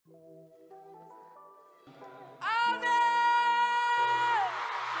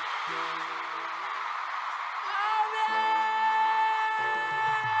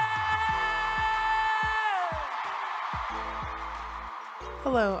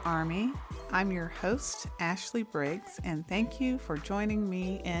Hello, Army. I'm your host, Ashley Briggs, and thank you for joining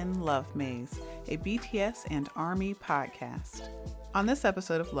me in Love Maze, a BTS and Army podcast. On this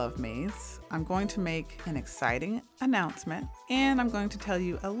episode of Love Maze, I'm going to make an exciting announcement, and I'm going to tell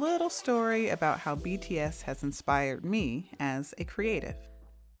you a little story about how BTS has inspired me as a creative.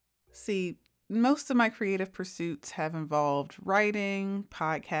 See, most of my creative pursuits have involved writing,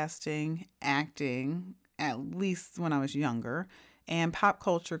 podcasting, acting, at least when I was younger, and pop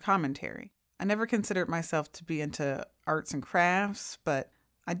culture commentary. I never considered myself to be into arts and crafts, but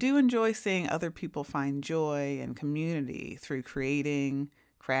I do enjoy seeing other people find joy and community through creating,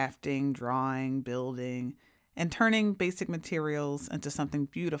 crafting, drawing, building, and turning basic materials into something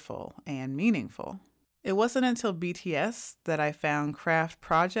beautiful and meaningful. It wasn't until BTS that I found craft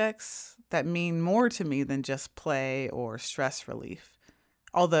projects that mean more to me than just play or stress relief.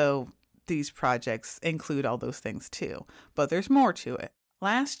 Although these projects include all those things too, but there's more to it.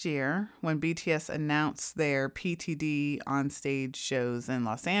 Last year, when BTS announced their PTD on-stage shows in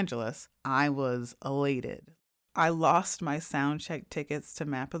Los Angeles, I was elated. I lost my soundcheck tickets to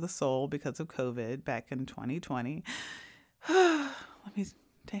Map of the Soul because of COVID back in 2020. Let me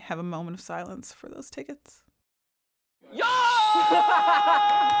have a moment of silence for those tickets. Yo!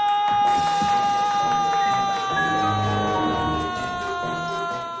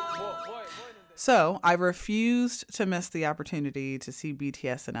 So I refused to miss the opportunity to see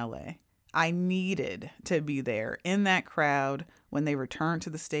BTS in LA. I needed to be there in that crowd when they returned to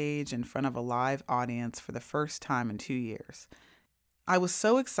the stage in front of a live audience for the first time in 2 years. I was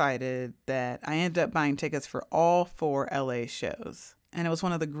so excited that I ended up buying tickets for all 4 LA shows. And it was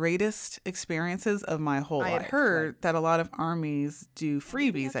one of the greatest experiences of my whole life. I had heard that a lot of armies do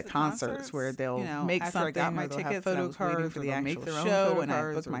freebies at concerts where they'll make something, I got my tickets, photo cards for the actual show, and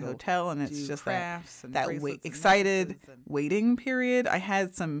I booked my hotel, and it's just that excited waiting period. I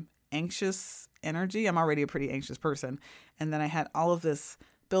had some anxious energy. I'm already a pretty anxious person. And then I had all of this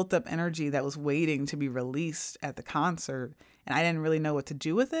built up energy that was waiting to be released at the concert. And I didn't really know what to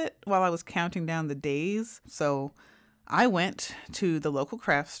do with it while I was counting down the days. So I went to the local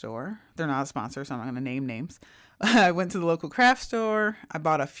craft store. They're not a sponsor, so I'm not going to name names. I went to the local craft store. I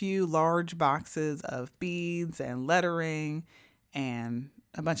bought a few large boxes of beads and lettering and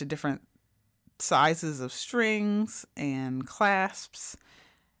a bunch of different sizes of strings and clasps,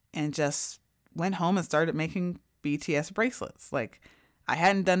 and just went home and started making BTS bracelets. Like, I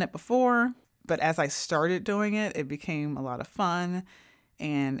hadn't done it before, but as I started doing it, it became a lot of fun,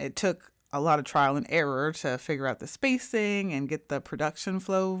 and it took a lot of trial and error to figure out the spacing and get the production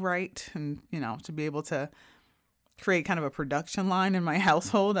flow right, and, to be able to create kind of a production line in my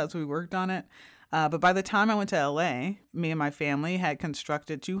household as we worked on it. But by the time I went to LA, me and my family had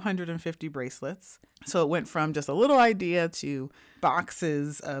constructed 250 bracelets. So it went from just a little idea to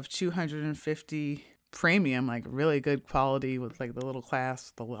boxes of 250 premium, like really good quality with like the little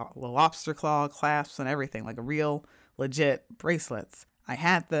clasps, the lobster claw clasps and everything, like a real legit bracelets. I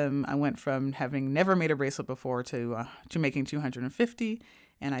had them. I went from having never made a bracelet before to making 250,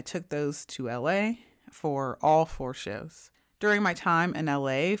 and I took those to LA for all 4 shows. During my time in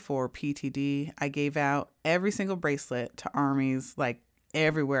LA for PTD, I gave out every single bracelet to armies, like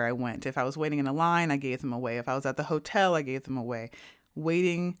everywhere I went. If I was waiting in a line, I gave them away. If I was at the hotel, I gave them away.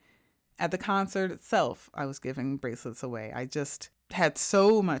 Waiting at the concert itself, I was giving bracelets away. I just had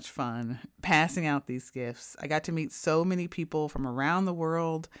so much fun passing out these gifts. I got to meet so many people from around the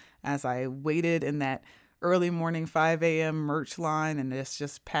world as I waited in that early morning 5 a.m. merch line, and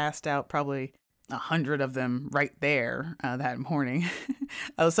just passed out probably 100 of them right there that morning.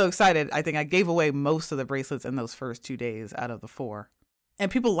 I was so excited. I think I gave away most of the bracelets in those first 2 days out of the 4. And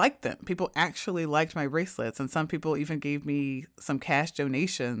people liked them. People actually liked my bracelets. And some people even gave me some cash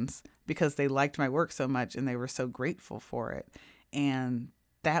donations because they liked my work so much and they were so grateful for it. And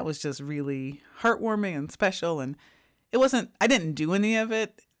that was just really heartwarming and special. And I didn't do any of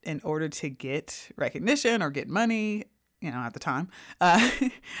it in order to get recognition or get money, at the time.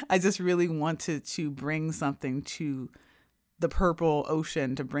 I just really wanted to bring something to the purple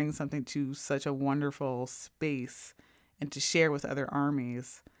ocean, to bring something to such a wonderful space and to share with other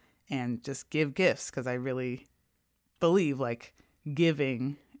armies and just give gifts, because I really believe like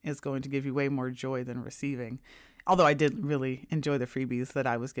giving is going to give you way more joy than receiving. Although I did really enjoy the freebies that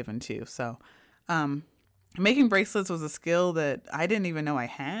I was given too. So making bracelets was a skill that I didn't even know I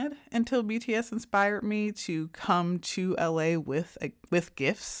had until BTS inspired me to come to LA with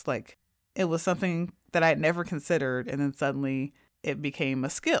gifts. Like, it was something that I had never considered, and then suddenly it became a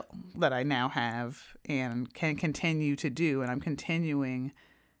skill that I now have and can continue to do. And I'm continuing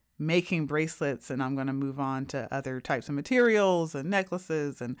making bracelets, and I'm going to move on to other types of materials and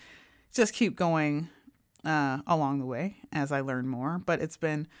necklaces and just keep going along the way as I learn more. But it's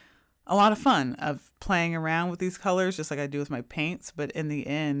been a lot of fun of playing around with these colors, just like I do with my paints. But in the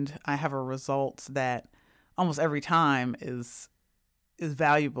end, I have a result that almost every time is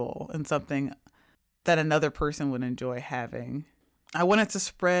valuable and something that another person would enjoy having. I wanted to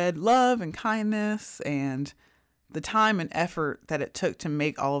spread love and kindness, and the time and effort that it took to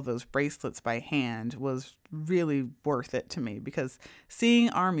make all of those bracelets by hand was really worth it to me, because seeing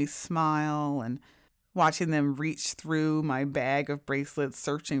armies smile and watching them reach through my bag of bracelets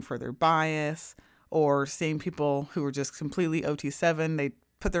searching for their bias, or seeing people who were just completely OT7, they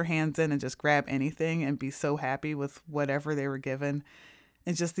put their hands in and just grab anything and be so happy with whatever they were given.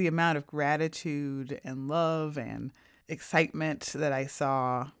 And just the amount of gratitude and love and excitement that I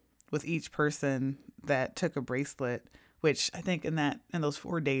saw with each person that took a bracelet, which I think in those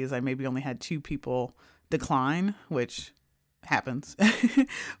 4 days, I maybe only had 2 people decline, which happens,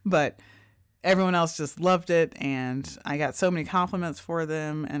 but everyone else just loved it. And I got so many compliments for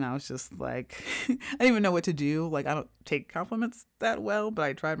them. And I was just like, I didn't even know what to do. Like, I don't take compliments that well, but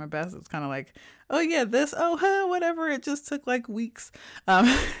I tried my best. It was kind of like, oh yeah, this, whatever. It just took like weeks.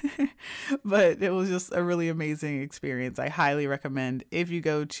 But it was just a really amazing experience. I highly recommend, if you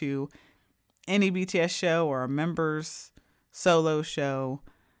go to any BTS show or a members solo show,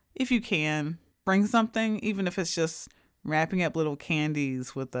 if you can, bring something, even if it's just wrapping up little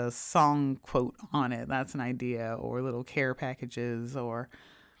candies with a song quote on it. That's an idea. Or little care packages, or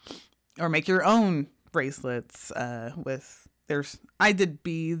make your own bracelets I did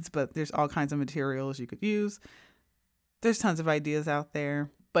beads, but there's all kinds of materials you could use. There's tons of ideas out there,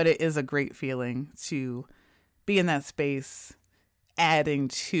 but it is a great feeling to be in that space, adding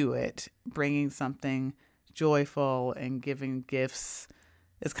to it, bringing something joyful and giving gifts.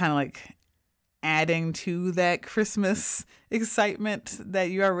 It's kind of like adding to that Christmas excitement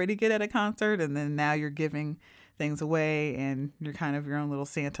that you already get at a concert, and then now you're giving things away and you're kind of your own little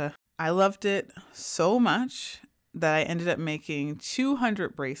Santa. I loved it so much that I ended up making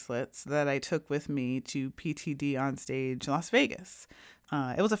 200 bracelets that I took with me to PTD on Stage Las Vegas.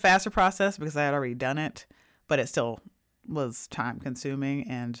 It was a faster process because I had already done it, but it still was time consuming,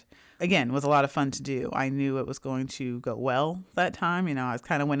 and again, was a lot of fun to do. I knew it was going to go well that time. I was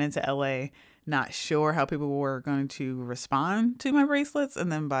kind of went into LA not sure how people were going to respond to my bracelets.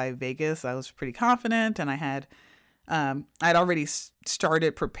 And then by Vegas, I was pretty confident, and I had, I'd already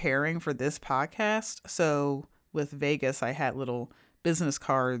started preparing for this podcast. So with Vegas, I had little business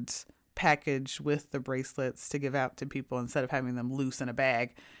cards packaged with the bracelets to give out to people instead of having them loose in a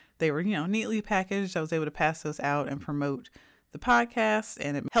bag. They were, neatly packaged. I was able to pass those out and promote the podcast,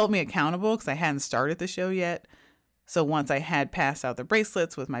 and it held me accountable because I hadn't started the show yet. So once I had passed out the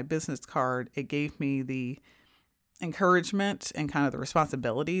bracelets with my business card, it gave me the encouragement and kind of the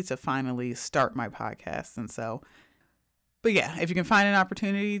responsibility to finally start my podcast. And so, but yeah, if you can find an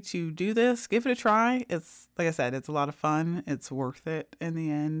opportunity to do this, give it a try. It's, like I said, it's a lot of fun. It's worth it in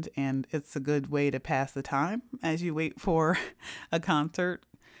the end. And it's a good way to pass the time as you wait for a concert.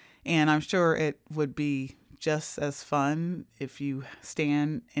 And I'm sure it would be just as fun if you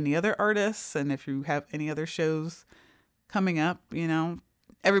stan any other artists, and if you have any other shows coming up.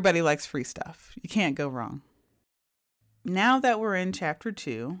 Everybody likes free stuff. You can't go wrong. Now that we're in chapter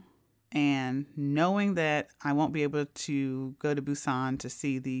 2, and knowing that I won't be able to go to Busan to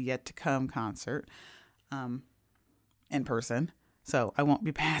see the Yet to Come concert in person, so I won't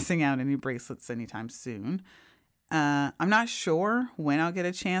be passing out any bracelets anytime soon. I'm not sure when I'll get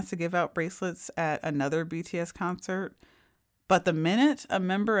a chance to give out bracelets at another BTS concert, but the minute a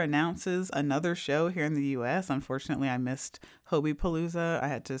member announces another show here in the US, unfortunately I missed Hobie Palooza. I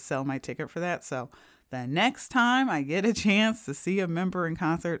had to sell my ticket for that. So the next time I get a chance to see a member in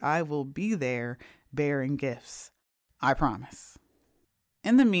concert, I will be there bearing gifts. I promise.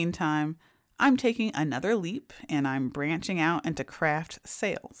 In the meantime, I'm taking another leap, and I'm branching out into craft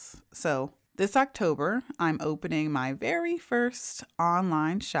sales. So this October, I'm opening my very first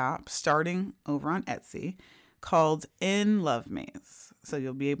online shop, starting over on Etsy, called In Love Maze. So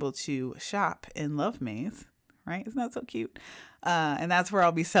you'll be able to shop in Love Maze, right? Isn't that so cute? And that's where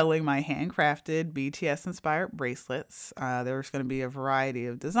I'll be selling my handcrafted BTS-inspired bracelets. There's going to be a variety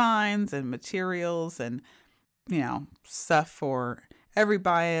of designs and materials and, stuff for every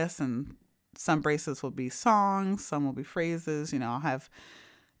bias. And some bracelets will be songs, some will be phrases. I'll have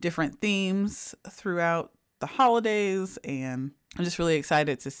different themes throughout the holidays, and I'm just really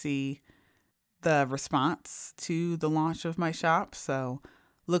excited to see the response to the launch of my shop. So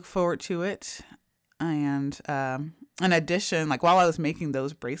look forward to it. And in addition, like while I was making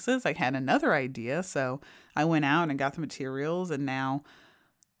those bracelets, I had another idea. So I went out and got the materials, and now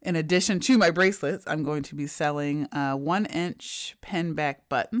in addition to my bracelets, I'm going to be selling 1-inch pin back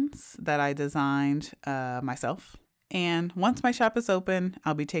buttons that I designed myself. And once my shop is open,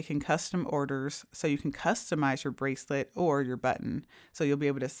 I'll be taking custom orders so you can customize your bracelet or your button. So you'll be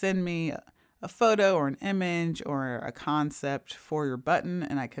able to send me a photo or an image or a concept for your button,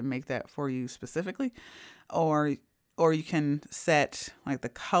 and I can make that for you specifically. Or you can set like the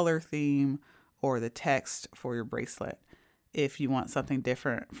color theme or the text for your bracelet if you want something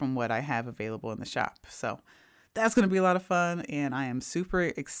different from what I have available in the shop. So that's going to be a lot of fun, and I am super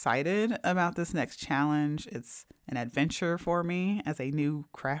excited about this next challenge. It's an adventure for me as a new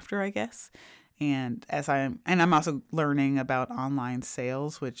crafter, I guess. And I'm also learning about online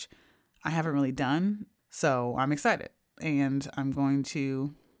sales, which I haven't really done. So I'm excited, and I'm going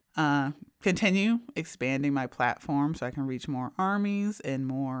to continue expanding my platform so I can reach more armies in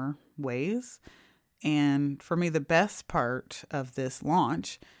more ways. And for me, the best part of this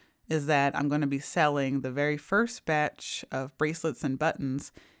launch is that I'm going to be selling the very first batch of bracelets and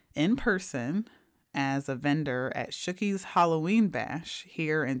buttons in person as a vendor at Shookie's Halloween Bash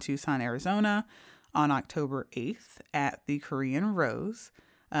here in Tucson, Arizona on October 8th at the Korean Rose.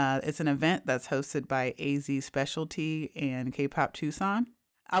 It's an event that's hosted by AZ Specialty and K-Pop Tucson.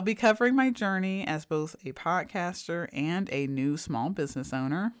 I'll be covering my journey as both a podcaster and a new small business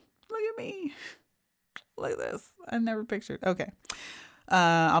owner. Look at me. Look at this. I never pictured. Okay.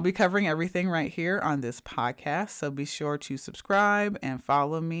 I'll be covering everything right here on this podcast. So be sure to subscribe and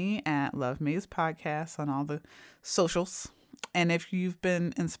follow me at Love Maze Podcast on all the socials. And if you've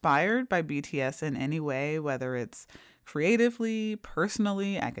been inspired by BTS in any way, whether it's creatively,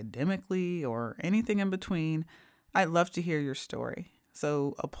 personally, academically, or anything in between, I'd love to hear your story.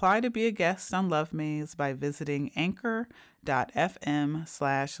 So apply to be a guest on Love Maze by visiting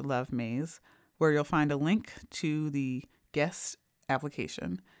anchor.fm/lovemaze, where you'll find a link to the guest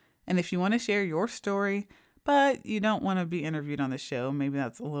application. And if you want to share your story, but you don't want to be interviewed on the show, maybe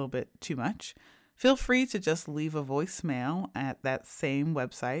that's a little bit too much, feel free to just leave a voicemail at that same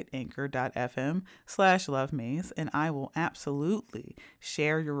website, anchor.fm/lovemaze, and I will absolutely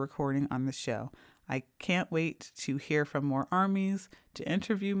share your recording on the show. I can't wait to hear from more armies, to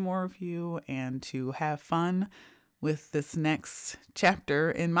interview more of you, and to have fun with this next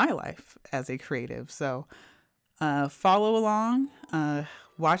chapter in my life as a creative. So follow along,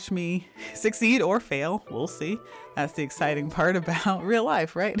 watch me succeed or fail. We'll see. That's the exciting part about real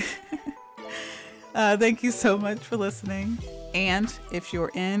life, right? Thank you so much for listening. And if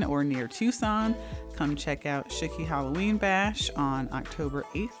you're in or near Tucson, come check out Shookie Halloween Bash on October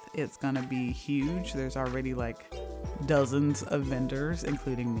 8th. It's going to be huge. There's already like dozens of vendors,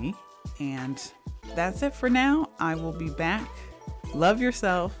 including me. And that's it for now. I will be back. Love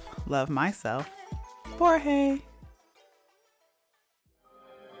yourself. Love myself. Jorge.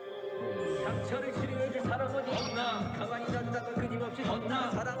 상처를 치료해줄 사람은 없나 가만히 놨다가 끊임없이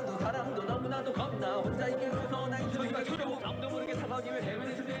덧나 사랑은